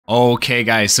Okay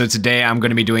guys, so today I'm going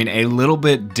to be doing a little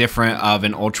bit different of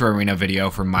an Ultra Arena video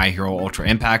for My Hero Ultra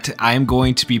Impact. I'm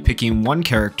going to be picking one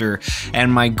character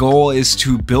and my goal is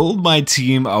to build my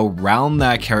team around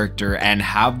that character and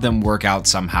have them work out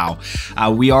somehow.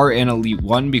 We are in Elite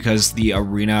 1 because the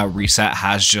arena reset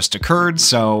has just occurred,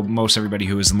 so most everybody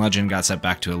who is in Legend got set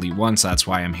back to Elite 1, so that's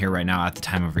why I'm here right now at the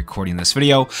time of recording this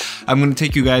video. I'm going to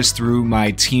take you guys through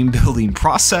my team building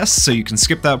process, so you can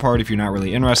skip that part if you're not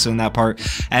really interested in that part.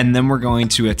 And then we're going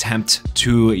to attempt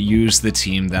to use the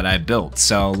team that I built.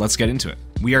 So let's get into it.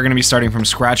 We are going to be starting from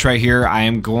scratch right here. I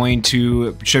am going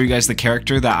to show you guys the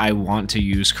character that I want to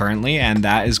use currently, and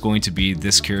that is going to be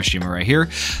this Kirishima right here.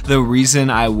 The reason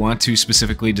I want to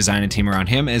specifically design a team around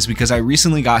him is because I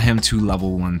recently got him to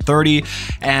level 130,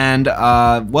 and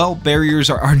well,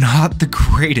 barriers are not the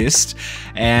greatest,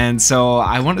 and so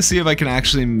I want to see if I can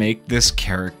actually make this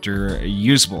character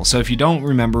usable. So if you don't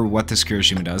remember what this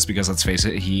Kirishima does, because let's face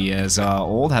it, he is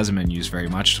old, hasn't been used very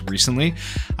much recently,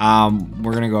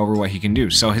 we're going to go over what he can do.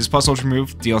 So his plus ultra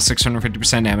move deals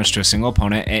 650% damage to a single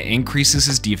opponent, it increases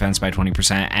his defense by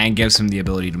 20%, and gives him the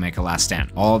ability to make a last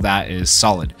stand. All of that is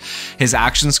solid. His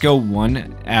action skill 1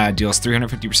 deals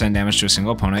 350% damage to a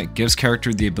single opponent, gives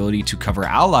character the ability to cover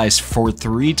allies for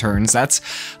 3 turns. That's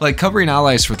like covering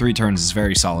allies for 3 turns is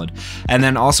very solid. And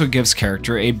then also gives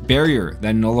character a barrier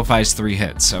that nullifies 3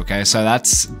 hits. Okay, so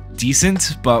that's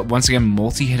decent, but once again,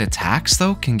 multi-hit attacks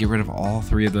though can get rid of all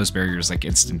 3 of those barriers like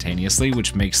instantaneously,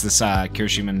 which makes this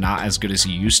Kirishima not as good as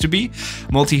he used to be.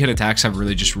 Multi-hit attacks have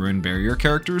really just ruined barrier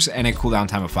characters, and a cooldown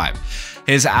time of 5.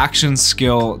 His action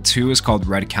skill 2 is called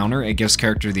Red Counter. It gives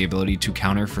character the ability to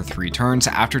counter for 3 turns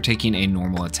after taking a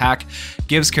normal attack.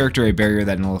 Gives character a barrier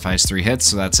that nullifies 3 hits,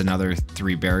 so that's another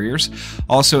 3 barriers.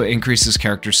 Also increases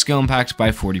character skill impact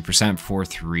by 40% for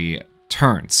 3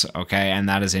 turns, okay, and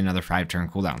that is another 5-turn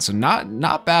cooldown. So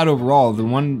not bad overall. The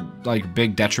one like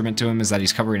big detriment to him is that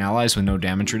he's covering allies with no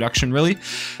damage reduction really,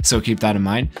 so keep that in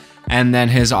mind. And then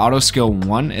his auto skill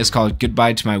 1 is called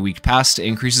Goodbye to My Weak Past. It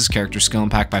increases character skill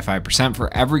impact by 5%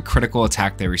 for every critical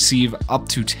attack they receive up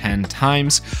to 10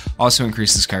 times. Also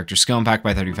increases character skill impact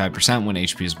by 35% when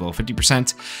HP is below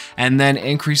 50%. And then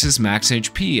increases max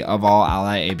HP of all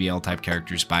ally ABL type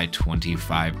characters by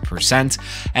 25%.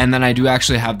 And then I do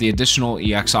actually have the additional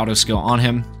EX auto skill on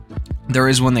him. There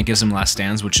is one that gives him last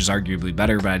stands, which is arguably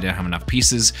better, but I didn't have enough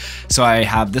pieces. So I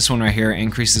have this one right here,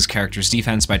 increases character's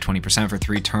defense by 20% for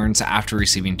 3 turns after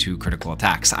receiving 2 critical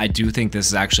attacks. I do think this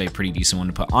is actually a pretty decent one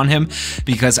to put on him,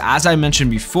 because as I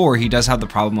mentioned before, he does have the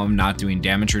problem of not doing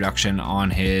damage reduction on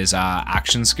his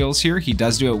action skills here. He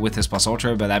does do it with his plus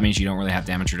ultra, but that means you don't really have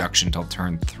damage reduction until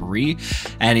turn 3,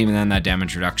 and even then that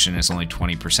damage reduction is only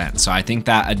 20%. So I think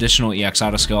that additional EX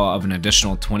auto skill of an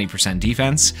additional 20%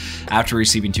 defense after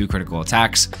receiving 2 critical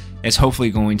attacks is hopefully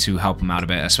going to help him out a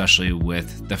bit, especially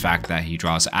with the fact that he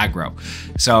draws aggro.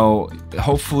 So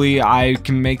hopefully I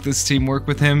can make this team work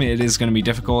with him. It is going to be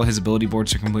difficult. His ability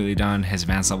boards are completely done, his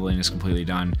advanced leveling is completely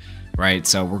done, right?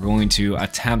 So we're going to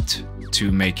attempt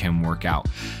to make him work out.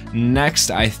 Next,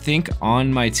 I think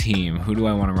on my team, who do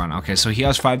I want to run? Okay, so he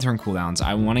has 5-turn cooldowns.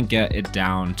 I want to get it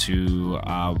down to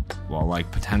well,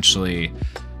 like potentially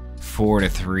 4 to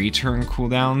 3-turn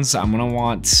cooldowns. I'm gonna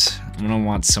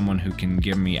want someone who can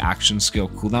give me action skill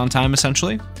cooldown time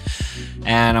essentially,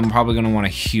 and I'm probably gonna want a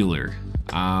healer.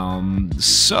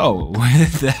 So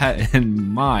with that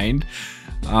in mind,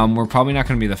 we're probably not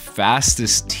gonna be the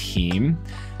fastest team.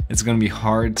 It's gonna be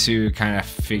hard to kind of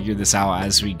figure this out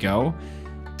as we go.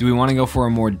 Do we want to go for a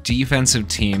more defensive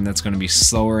team that's going to be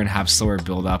slower and have slower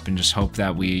build up and just hope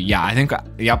that we, yeah, I think,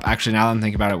 yep, actually now that I'm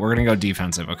thinking about it, we're going to go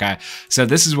defensive, okay? So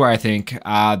this is where I think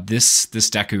this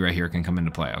Deku right here can come into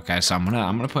play, okay? So I'm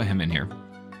gonna put him in here.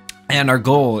 And our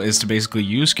goal is to basically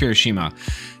use Kirishima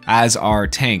as our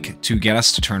tank to get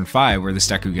us to turn 5, where this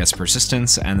Deku gets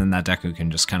persistence, and then that Deku can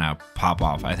just kind of pop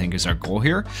off, I think is our goal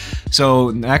here. So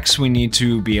next we need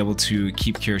to be able to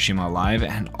keep Kirishima alive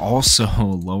and also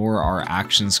lower our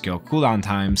action skill cooldown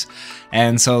times.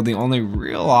 And so the only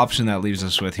real option that leaves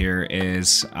us with here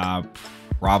is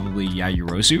probably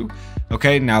Yayorozu.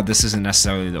 Okay, now this isn't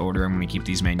necessarily the order I'm going to keep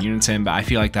these main units in, but I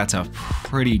feel like that's a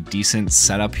pretty decent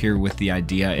setup here with the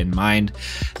idea in mind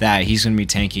that he's going to be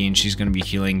tanking, she's going to be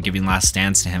healing, giving last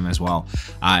stands to him as well,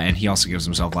 and he also gives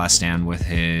himself last stand with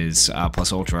his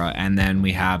plus ultra. And then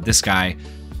we have this guy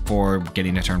for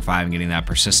getting to turn 5 and getting that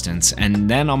persistence. And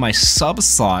then on my sub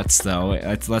slots though,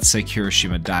 let's say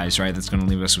Kirishima dies, right? That's going to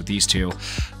leave us with these two.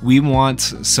 We want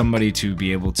somebody to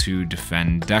be able to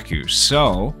defend Deku.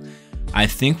 So I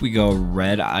think we go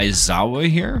Red Aizawa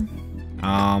here,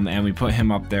 and we put him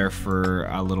up there for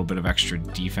a little bit of extra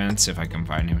defense. If I can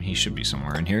find him, he should be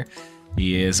somewhere in here.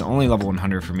 He is only level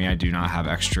 100 for me. I do not have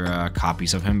extra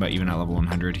copies of him, but even at level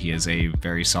 100, he is a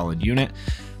very solid unit.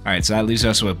 All right, so that leaves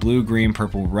us with blue, green,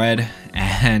 purple, red,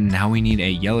 and now we need a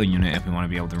yellow unit if we want to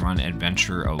be able to run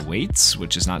Adventure Awaits,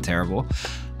 which is not terrible.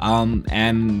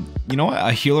 And you know what?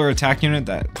 A healer attack unit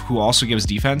who also gives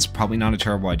defense, probably not a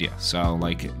terrible idea. So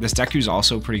like this Deku is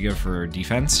also pretty good for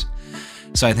defense.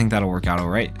 So I think that'll work out all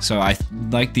right. So I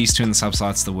like these two in the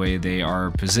subslots the way they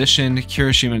are positioned.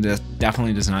 Kirishima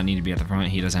definitely does not need to be at the front.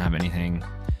 He doesn't have anything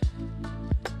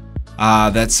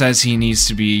that says he needs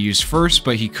to be used first,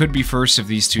 but he could be first if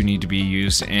these two need to be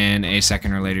used in a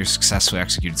second or later successfully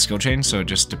executed skill chain. So it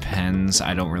just depends.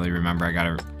 I don't really remember. I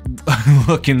gotta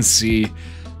look and see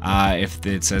if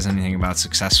it says anything about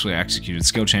successfully executed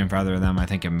skill chain for either of them. I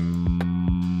think it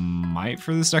might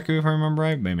for this Deku if I remember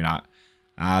right. Maybe not.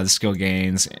 The skill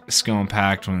gains, skill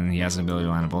impact when he has an ability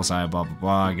to land a bullseye, blah blah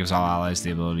blah. It gives all allies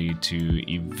the ability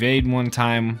to evade one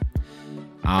time.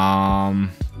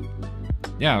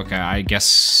 Yeah, okay, I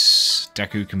guess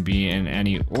Deku can be in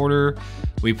any order.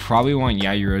 We probably want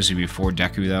Yayorozu before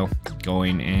Deku, though,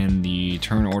 going in the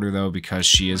turn order, though, because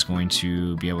she is going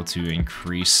to be able to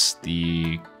increase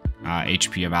the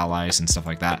HP of allies and stuff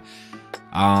like that,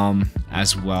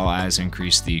 as well as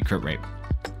increase the crit rate.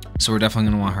 So we're definitely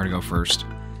going to want her to go first.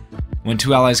 When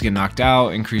two allies get knocked out,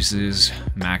 increases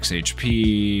max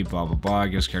HP, blah blah blah,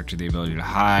 gives character the ability to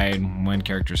hide. When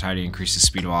character is hiding, increases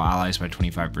speed of all allies by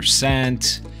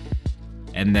 25%.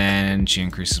 And then she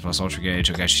increases plus ultra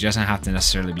gauge. Okay, she doesn't have to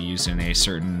necessarily be used in a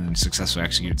certain successfully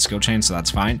executed skill chain, so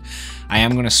that's fine. I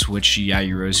am going to switch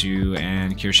Yayorozu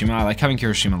and Kirishima. I like having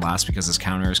Kirishima last because his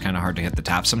counter is kind of hard to hit the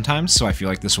tap sometimes, so I feel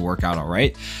like this will work out all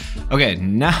right. Okay,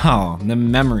 now the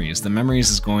memories. The memories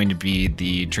is going to be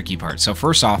the tricky part. So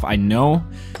first off, I know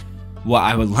what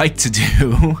I would like to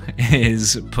do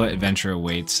is put Adventure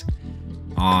Awaits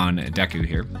on Deku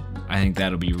here. I think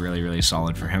that'll be really, really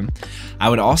solid for him. I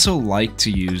would also like to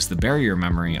use the barrier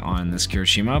memory on this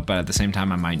Kirishima, but at the same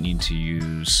time, I might need to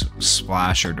use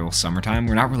Splash or Dual Summertime.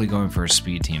 We're not really going for a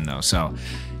speed team, though, so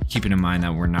keeping in mind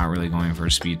that we're not really going for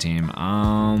a speed team.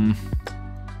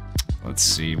 Let's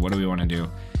see, what do we want to do?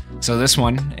 So this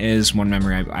one is one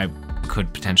memory I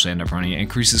could potentially end up running. It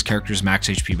increases characters' max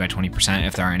HP by 20%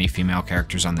 if there are any female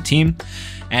characters on the team,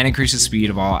 and increases speed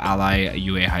of all ally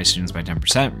UA high students by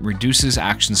 10%, reduces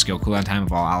action skill cooldown time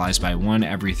of all allies by 1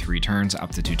 every 3 turns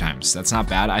up to 2 times. That's not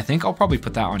bad. I think I'll probably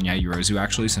put that on Yayorozu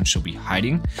actually, since she'll be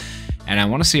hiding. And I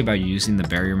want to see about using the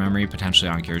barrier memory potentially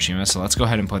on Kirishima, so let's go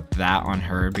ahead and put that on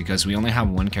her because we only have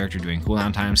one character doing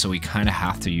cooldown time, so we kind of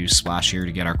have to use Splash here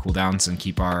to get our cooldowns and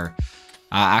keep our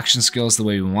action skills the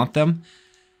way we want them.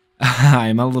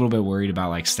 I'm a little bit worried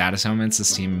about like status elements.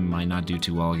 This team might not do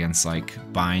too well against like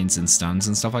binds and stuns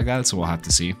and stuff like that, so we'll have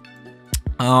to see.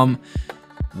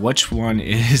 Which one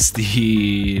is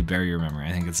the barrier memory?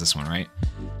 I think it's this one, right?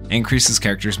 Increases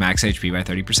characters max HP by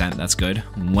 30%, that's good.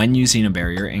 When using a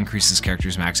barrier, increases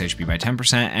characters max HP by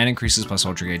 10% and increases plus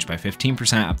ultra gauge by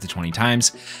 15% up to 20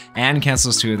 times, and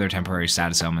cancels 2 of their temporary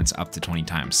status elements up to 20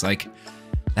 times. Like,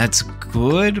 that's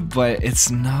good, but it's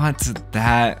not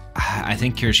that. I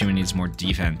think Kirishima needs more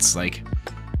defense. Like,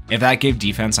 if that gave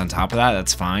defense on top of that,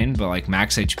 that's fine, but like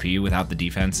max HP without the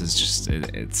defense is just,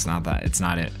 it's not that, it's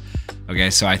not it. Okay,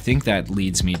 so I think that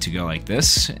leads me to go like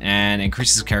this, and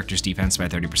increases the character's defense by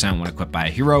 30% when equipped by a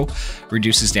hero,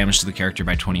 reduces damage to the character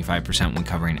by 25% when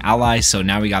covering allies. So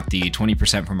now we got the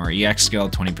 20% from our EX skill,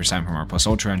 20% from our plus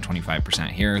ultra, and 25%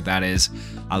 here. That is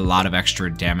a lot of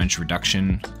extra damage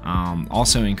reduction.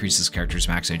 Also increases character's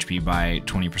max HP by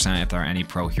 20% if there are any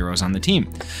pro heroes on the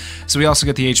team. So we also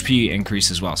get the HP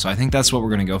increase as well. So I think that's what we're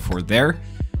going to go for there.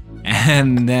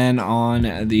 And then on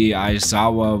the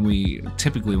Aizawa, we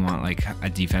typically want like a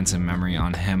defensive memory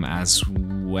on him as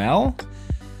well.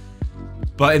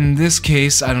 But in this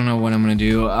case, I don't know what I'm going to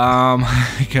do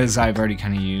because I've already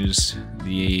kind of used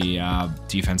the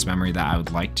defense memory that I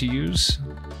would like to use.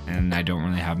 And I don't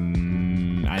really have,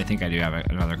 I think I do have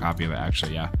another copy of it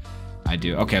actually, yeah. I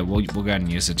do. Okay, we'll go ahead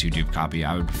and use a 2-dupe copy.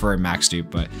 I would prefer a max dupe,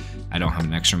 but I don't have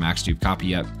an extra max dupe copy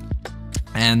yet.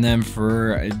 And then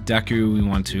for Deku, we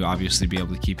want to obviously be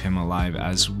able to keep him alive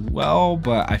as well,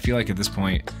 but I feel like at this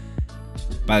point,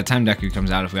 by the time Deku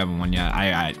comes out, if we haven't won yet,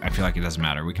 I feel like it doesn't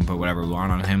matter. We can put whatever we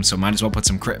want on him, so might as well put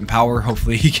some crit and power.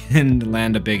 Hopefully he can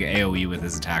land a big AoE with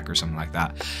his attack or something like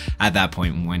that at that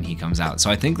point when he comes out. So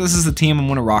I think this is the team I'm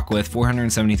going to rock with.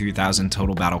 473,000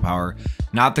 total battle power.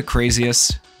 Not the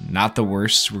craziest, not the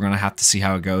worst. We're going to have to see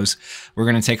how it goes. We're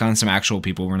going to take on some actual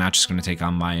people. We're not just going to take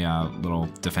on my little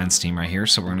defense team right here.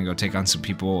 So we're going to go take on some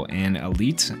people in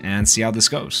Elite and see how this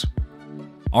goes.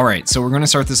 Alright, so we're going to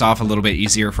start this off a little bit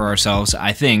easier for ourselves,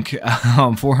 I think.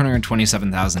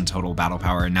 427,000 total battle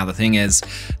power. Now the thing is,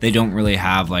 they don't really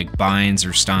have like binds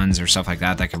or stuns or stuff like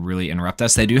that that could really interrupt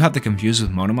us. They do have the Confuse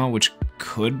with Monoma, which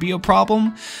could be a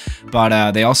problem,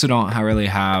 but they also don't really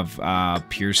have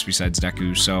Pierce besides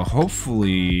Deku, so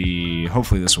hopefully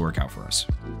this will work out for us.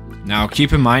 Now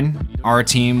keep in mind, our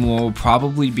team will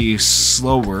probably be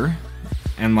slower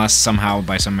unless somehow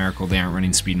by some miracle they aren't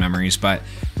running speed memories, but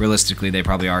realistically they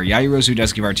probably are. Yayorozu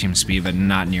does give our team speed, but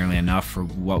not nearly enough for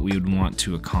what we would want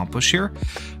to accomplish here.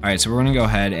 Alright, so we're going to go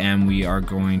ahead and we are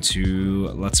going to,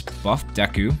 let's buff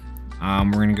Deku.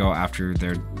 We're going to go after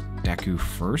their Deku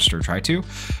first, or try to.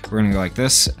 We're going to go like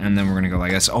this, and then we're going to go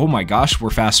like this. Oh my gosh,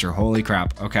 we're faster. Holy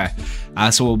crap. Okay.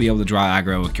 So we'll be able to draw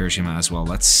aggro with Kirishima as well.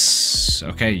 Let's,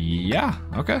 okay, yeah,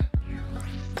 okay.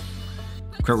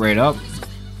 Crit rate up.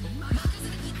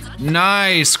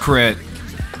 Nice crit.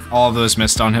 All of those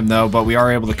missed on him though, but we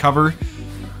are able to cover.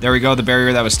 There we go, the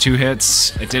barrier, that was 2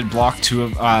 hits. It did block 2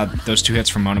 of those 2 hits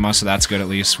from Monoma, so that's good at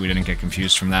least. We didn't get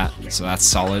confused from that, so that's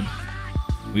solid.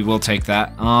 We will take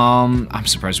that. I'm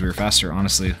surprised we were faster,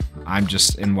 honestly. I'm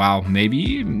just in WoW.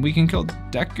 Maybe we can kill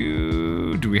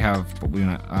Deku. Do we have,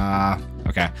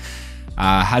 okay.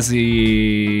 Has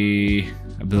the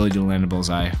ability to land a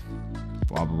bullseye.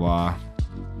 Blah, blah, blah.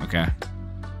 Okay.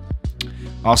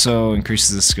 Also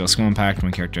increases the skill impact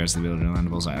when character has the ability to land a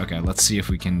bullseye. Okay, let's see if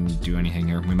we can do anything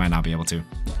here. We might not be able to.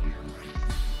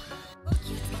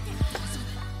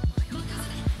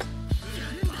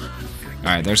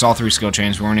 Alright, there's all 3 skill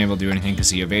chains. We weren't able to do anything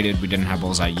because he evaded. We didn't have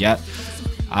bullseye yet.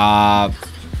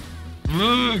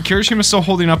 Kirishima's still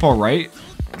holding up alright.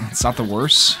 It's not the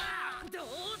worst.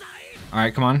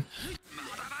 Alright, come on.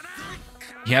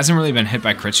 He hasn't really been hit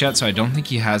by crits yet, so I don't think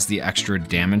he has the extra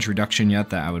damage reduction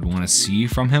yet that I would want to see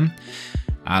from him.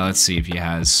 Let's see if he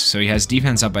has. So he has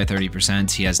defense up by 30%.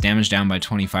 He has damage down by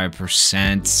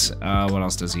 25%. What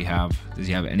else does he have? Does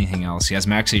he have anything else? He has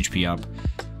max HP up.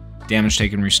 Damage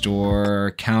taken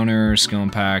restore, counter, skill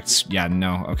impacts. Yeah,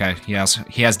 no, okay. He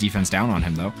has defense down on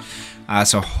him though.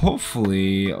 So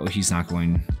hopefully, he's not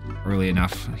going early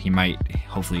enough. He might,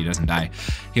 hopefully he doesn't die.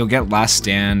 He'll get last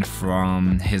stand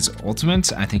from his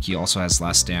ultimate. I think he also has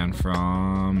last stand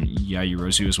from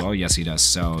Yayorozu as well. Yes, he does.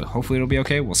 So hopefully it'll be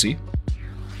okay. We'll see.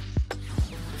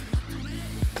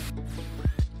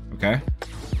 Okay.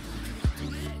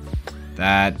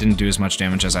 That didn't do as much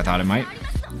damage as I thought it might.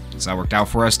 So that worked out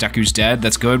for us. Deku's dead.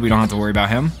 That's good. We don't have to worry about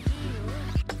him.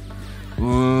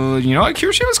 You know what?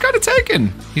 Kirishima's kind of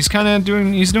taken. He's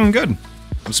doing good.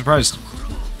 I'm surprised.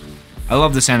 I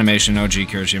love this animation, OG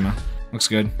Kirishima. Looks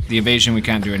good. The evasion we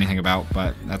can't do anything about,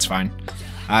 but that's fine.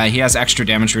 He has extra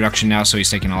damage reduction now, so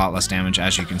he's taking a lot less damage,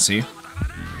 as you can see.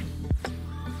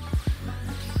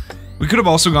 We could have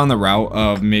also gone the route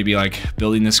of maybe like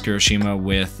building this Kirishima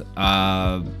with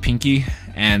Pinky.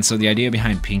 And so the idea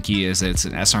behind Pinky is that it's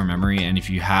an SR memory, and if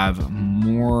you have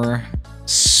more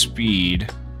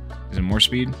speed, is it more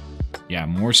speed? Yeah,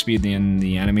 more speed than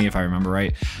the enemy, if I remember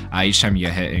right. Each time you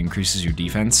get hit, it increases your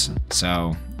defense.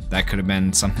 So that could have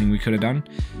been something we could have done,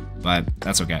 but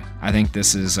that's okay. I think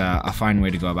this is a fine way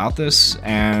to go about this.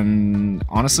 And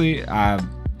honestly,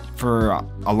 for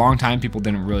a long time, people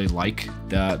didn't really like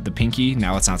the Pinky.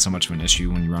 Now it's not so much of an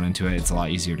issue when you run into it. It's a lot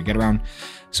easier to get around.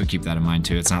 So keep that in mind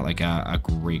too. It's not like a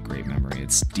great memory.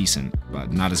 It's decent,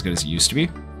 but not as good as it used to be.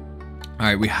 All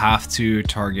right, we have to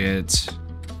target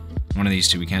one of these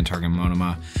two. We can't target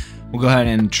Monoma. We'll go ahead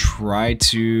and try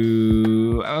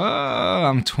to...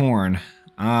 I'm torn.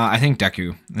 I think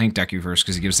Deku. I think Deku first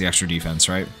because he gives the extra defense,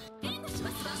 right?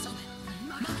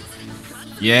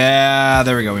 Yeah,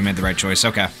 there we go. We made the right choice.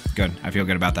 Okay, good. I feel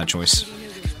good about that choice.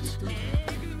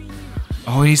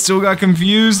 Oh, he still got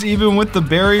confused even with the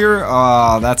barrier.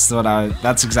 Oh, that's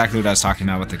exactly what I was talking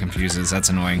about with the confuses. That's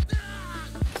annoying.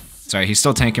 Sorry, he's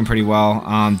still tanking pretty well.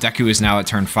 Deku is now at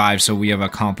turn 5, so we have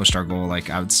accomplished our goal, like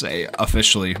I would say,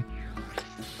 officially.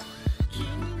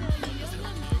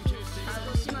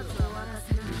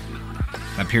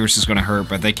 That Pierce is going to hurt,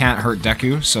 but they can't hurt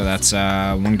Deku, so that's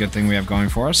one good thing we have going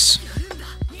for us.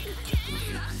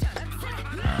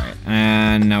 Alright,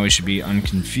 and now we should be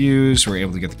unconfused. We're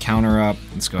able to get the counter up.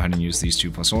 Let's go ahead and use these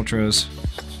 2+ ultras.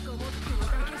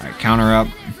 Alright, counter up.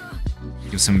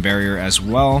 Give some barrier as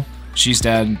well. She's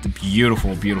dead.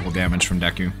 Beautiful, beautiful damage from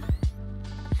Deku.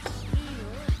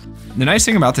 The nice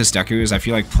thing about this Deku is I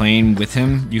feel like playing with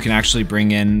him, you can actually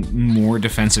bring in more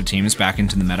defensive teams back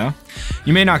into the meta.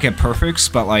 You may not get perfects,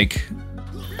 but like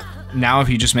now if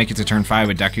you just make it to turn 5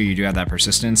 with Deku, you do have that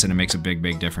persistence, and it makes a big,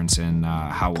 big difference in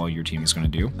how well your team is going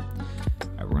to do.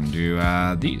 Alright, we're going to do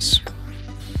these.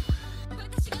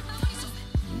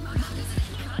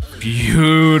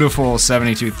 Beautiful,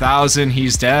 72,000.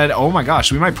 He's dead. Oh my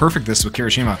gosh, we might perfect this with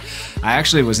Kirishima. I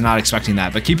actually was not expecting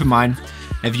that, but keep in mind,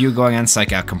 if you go against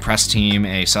like a compressed team,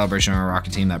 a Celebration, or a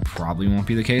Rocket team, that probably won't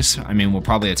be the case. I mean, we'll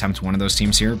probably attempt one of those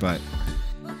teams here, but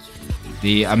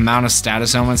the amount of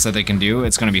status elements that they can do,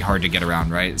 it's going to be hard to get around,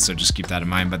 right? So just keep that in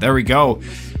mind. But there we go.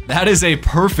 That is a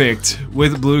perfect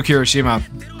with blue Kirishima.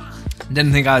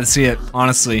 Didn't think I'd see it,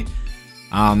 honestly.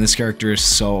 This character is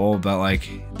so old, but like,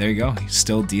 there you go. He's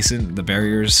still decent. The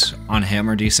barriers on him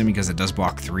are decent because it does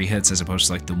block 3 hits as opposed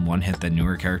to like the 1 hit that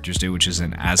newer characters do, which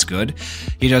isn't as good.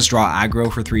 He does draw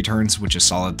aggro for 3 turns, which is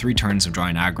solid. 3 turns of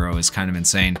drawing aggro is kind of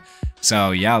insane.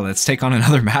 So yeah, let's take on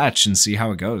another match and see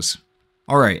how it goes.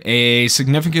 Alright, a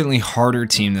significantly harder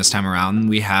team this time around.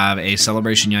 We have a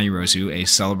Celebration Yaoyorozu, a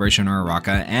Celebration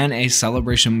Uraraka, and a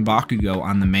Celebration Bakugo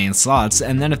on the main slots.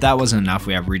 And then if that wasn't enough,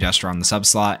 we have Redestra on the sub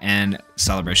slot and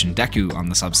Celebration Deku on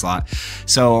the sub slot.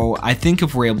 So I think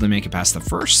if we're able to make it past the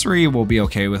first 3, we'll be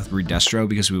okay with Redestra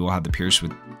because we will have the Pierce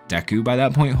with Deku by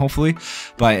that point, hopefully.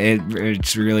 But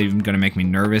it's really going to make me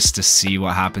nervous to see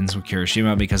what happens with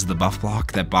Kirishima because of the buff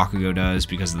block that Bakugo does,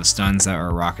 because of the stuns that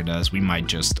Uraraka does. We might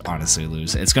just honestly lose.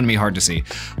 It's going to be hard to see.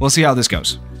 We'll see how this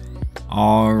goes.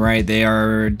 Alright, they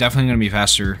are definitely going to be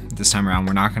faster this time around.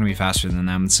 We're not going to be faster than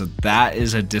them, so that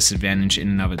is a disadvantage in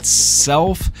and of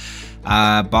itself.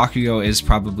 Bakugo is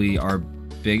probably our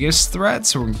biggest threat,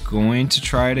 so we're going to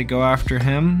try to go after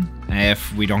him.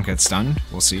 If we don't get stunned,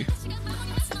 we'll see.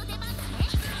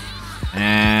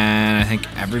 And I think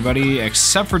everybody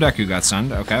except for Deku got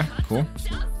stunned. Okay, cool.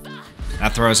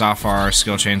 That throws off our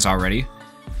skill chains already.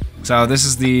 So this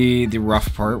is the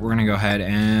rough part. We're gonna go ahead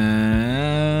and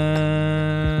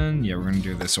yeah, we're gonna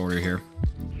do this order here.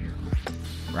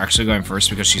 We're actually going first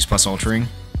because she's plus ultraing,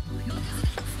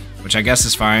 which I guess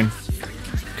is fine.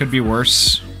 Could be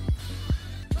worse.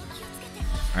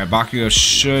 Alright, Bakugo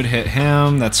should hit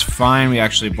him. That's fine. We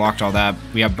actually blocked all that.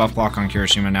 We have buff block on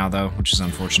Kirishima now, though, which is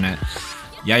unfortunate.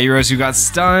 Yaoyorozu got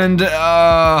stunned.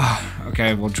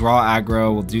 Okay, we'll draw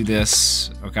aggro. We'll do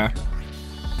this. Okay.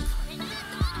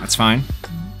 That's fine.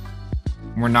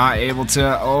 We're not able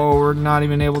to... Oh, we're not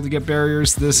even able to get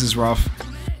barriers. This is rough.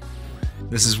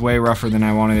 This is way rougher than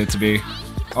I wanted it to be.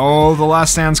 Oh, the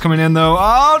last stand's coming in, though.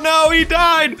 Oh, no, he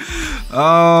died!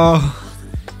 Oh...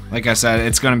 Like I said,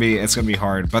 it's gonna be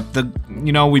hard, but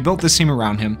we built this team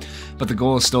around him, but the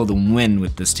goal is still to win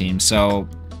with this team. So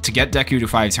to get Deku to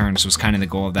 5 turns was kind of the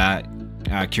goal of that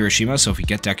Kirishima. So if we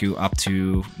get Deku up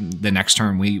to the next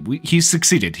turn, he's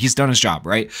succeeded. He's done his job,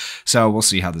 right? So we'll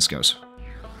see how this goes.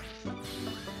 All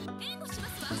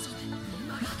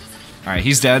right,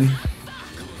 he's dead.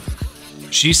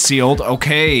 She's sealed.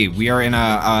 Okay, we are in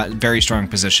a very strong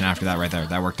position after that right there.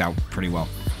 That worked out pretty well.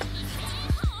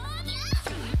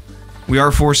 We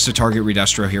are forced to target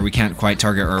Redestra here. We can't quite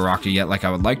target Uraraka yet like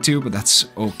I would like to, but that's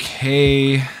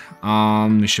okay.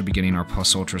 We should be getting our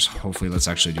plus ultras. Hopefully, let's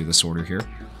actually do this order here.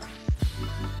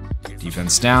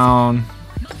 Defense down.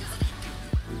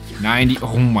 90.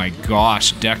 Oh my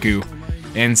gosh, Deku.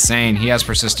 Insane. He has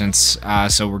persistence,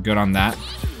 so we're good on that.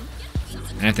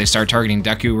 And if they start targeting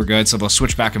Deku, we're good. So they'll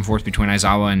switch back and forth between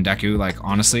Aizawa and Deku. Like,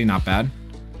 honestly, not bad.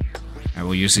 I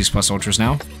will use these plus ultras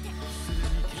now.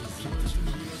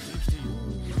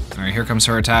 Alright, here comes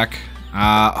her attack.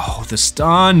 Oh, the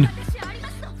stun!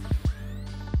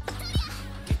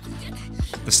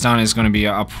 The stun is going to be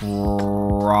a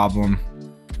problem.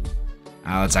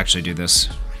 Let's actually do this.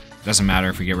 Doesn't matter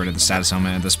if we get rid of the status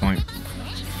element at this point.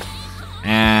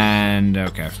 And,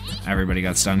 okay. Everybody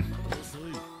got stunned.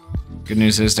 Good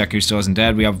news is Deku still isn't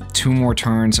dead. We have 2 more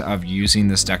turns of using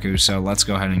this Deku, so let's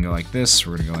go ahead and go like this.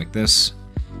 We're going to go like this.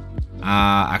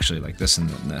 Actually, like this and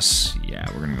then this. Yeah,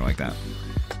 we're going to go like that.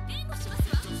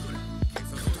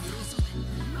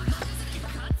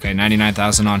 Okay,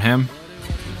 99,000 on him.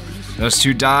 Those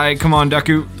 2 die. Come on,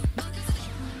 Deku.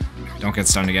 Don't get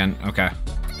stunned again. Okay.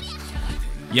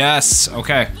 Yes.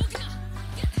 Okay.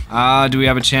 Do we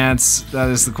have a chance? That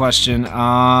is the question.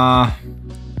 Alright,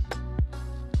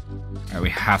 we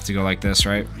have to go like this,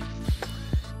 right?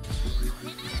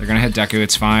 They're gonna hit Deku.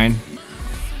 It's fine.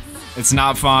 It's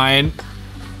not fine.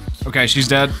 Okay, she's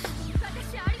dead.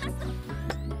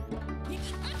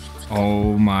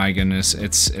 Oh my goodness,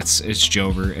 it's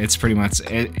Jover. It's pretty much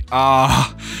it.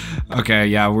 Okay,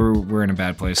 yeah, we're in a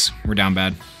bad place. We're down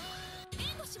bad.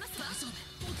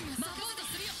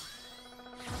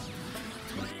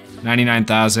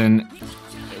 $99,000.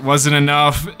 It wasn't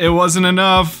enough. It wasn't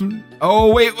enough.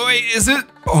 Oh wait, is it?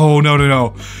 Oh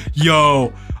no.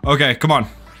 Yo. Okay, come on.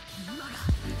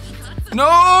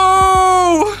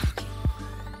 No!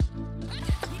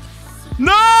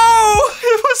 No!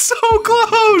 It was so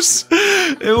close.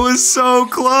 It was so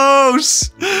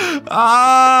close.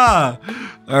 Ah.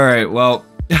 All right, well,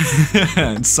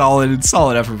 solid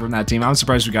effort from that team. I'm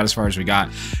surprised we got as far as we got.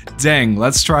 Dang,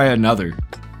 let's try another.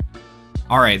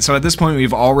 All right, so at this point,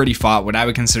 we've already fought what I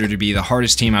would consider to be the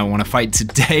hardest team I want to fight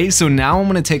today. So now I'm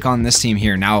going to take on this team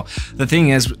here. Now, the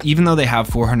thing is, even though they have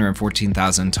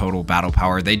 414,000 total battle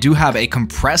power, they do have a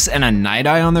Compress and a Night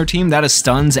Eye on their team. That is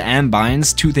stuns and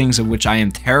binds, two things of which I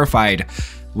am terrified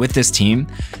with this team.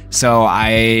 So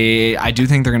I do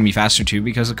think they're going to be faster too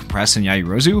because of Compress and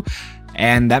Yairozu.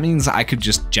 And that means I could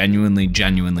just genuinely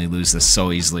lose this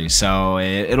so easily. So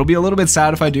it'll be a little bit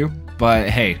sad if I do. But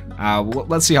hey,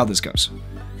 let's see how this goes.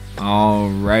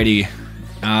 Alrighty.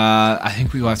 I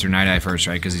think we go after Night Eye first,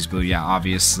 right? Because he's blue. Yeah,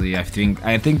 obviously. I think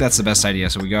that's the best idea.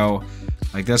 So we go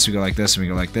like this, we go like this, and we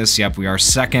go like this. Yep, we are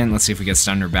second. Let's see if we get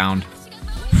stunned or bound.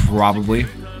 Probably.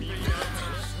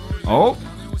 Oh.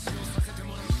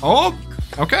 Oh.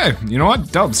 Okay. You know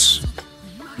what? Dubs.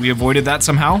 We avoided that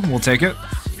somehow. We'll take it.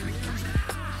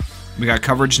 We got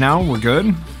coverage now. We're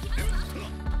good.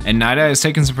 And Night Eye has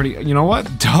taken some pretty... You know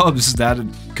what? Dubs. That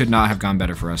could not have gone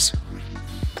better for us.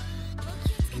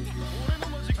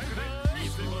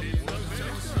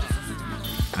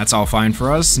 That's all fine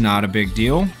for us. Not a big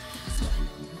deal.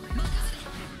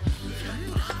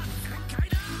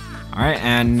 Alright,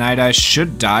 and Night Eye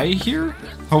should die here.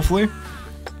 Hopefully.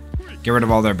 Get rid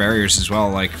of all their barriers as well,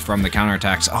 like from the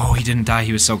counterattacks. Oh, he didn't die.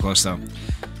 He was so close, though.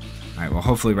 Alright, well,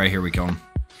 hopefully right here we kill him.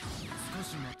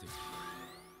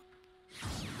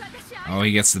 Oh,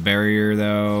 he gets the barrier,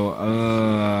 though.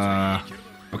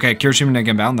 Okay, Kirishima didn't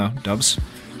get bound, though. Dubs.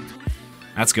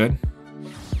 That's good.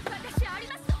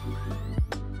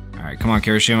 Alright, come on,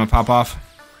 Kirishima, pop off.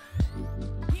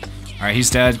 Alright, he's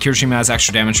dead. Kirishima has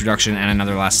extra damage reduction and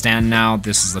another last stand now.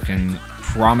 This is looking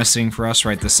promising for us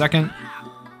right this second.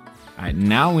 Alright,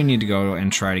 now we need to go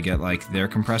and try to get, like, their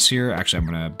compress here. Actually, I'm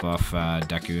gonna buff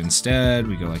Deku instead.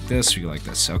 We go like this, we go like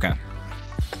this. Okay.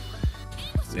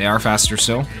 They are faster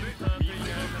still.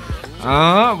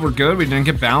 We're good. We didn't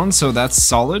get bound, so that's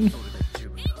solid.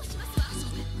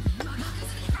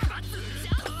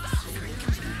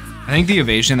 I think the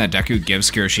evasion that Deku gives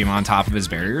Kirishima on top of his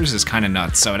barriers is kind of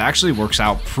nuts, so it actually works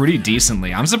out pretty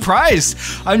decently. I'm surprised!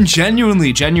 I'm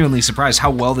genuinely surprised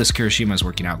how well this Kirishima is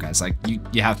working out, guys. Like,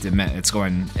 you have to admit, it's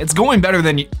going better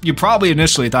than you probably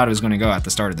initially thought it was going to go at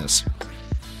the start of this.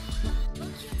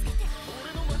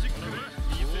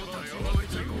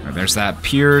 There's that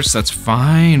Pierce, that's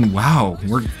fine. Wow,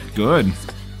 we're good.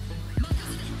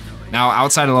 Now,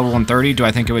 outside of level 130, do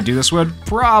I think it would do this wood?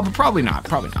 Probably not.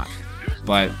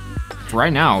 But for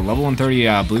right now, level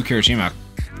 130 blue Kirishima,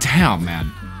 damn,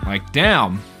 man. Like,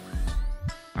 damn.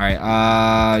 Alright,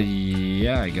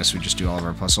 yeah, I guess we just do all of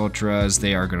our plus ultras.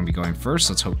 They are going to be going first.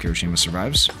 Let's hope Kirishima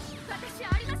survives.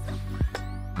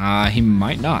 He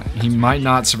might not. He might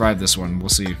not survive this one. We'll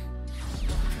see.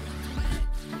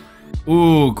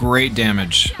 Ooh, great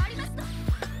damage.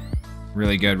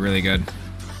 Really good, really good.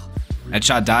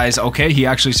 Headshot dies. Okay, he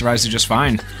actually survives it just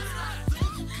fine.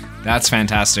 That's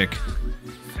fantastic.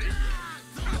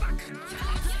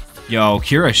 Yo,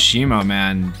 Kirishima,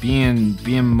 man.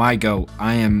 Being my goat,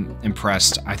 I am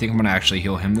impressed. I think I'm gonna actually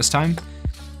heal him this time.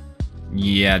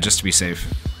 Yeah, just to be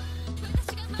safe.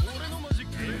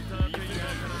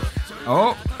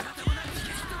 Oh.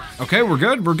 Okay, we're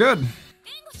good, we're good.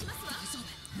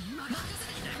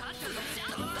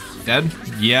 Dead?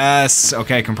 Yes.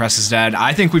 Okay, Compress is dead.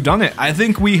 I think we've done it. I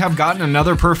think we have gotten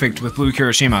another perfect with blue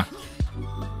Kirishima.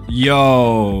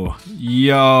 Yo.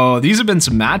 These have been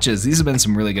some matches. These have been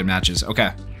some really good matches.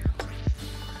 Okay.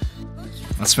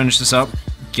 Let's finish this up.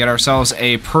 Get ourselves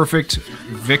a perfect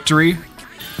victory.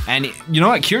 And you know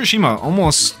what? Kirishima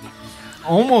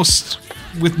almost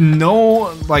with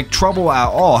no like trouble at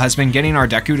all has been getting our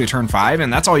Deku to turn 5,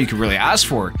 and that's all you could really ask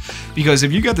for, because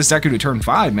if you get this Deku to turn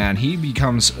 5, man, he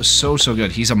becomes so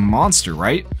good. He's a monster,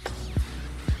 right?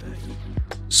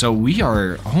 So we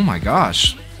are, oh my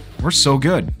gosh, we're so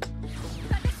good.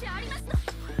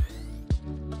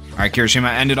 All right, Kirishima,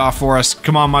 end it off for us.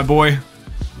 Come on, my boy.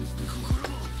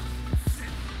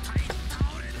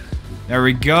 There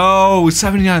we go.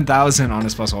 79,000 on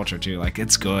his plus ultra too. Like,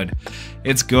 it's good.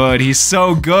 It's good. He's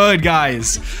so good,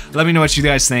 guys. Let me know what you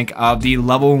guys think of the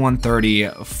level 130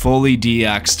 fully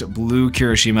DX'd blue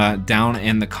Kirishima down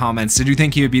in the comments. Did you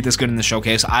think he would be this good in the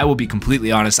showcase? I will be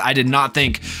completely honest. I did not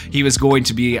think he was going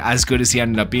to be as good as he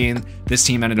ended up being. This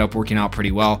team ended up working out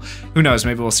pretty well. Who knows?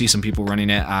 Maybe we'll see some people running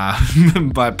it,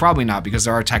 but probably not, because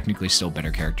there are technically still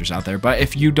better characters out there. But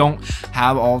if you don't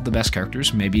have all of the best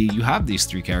characters, maybe you have these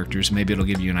 3 characters. Maybe it'll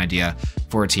give you an idea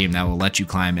for a team that will let you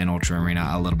climb in Ultra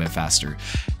Arena a little bit faster.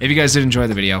 If you guys did enjoy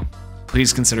the video,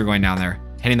 please consider going down there,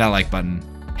 hitting that like button,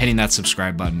 hitting that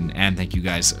subscribe button, and thank you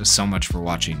guys so much for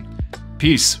watching.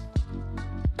 Peace.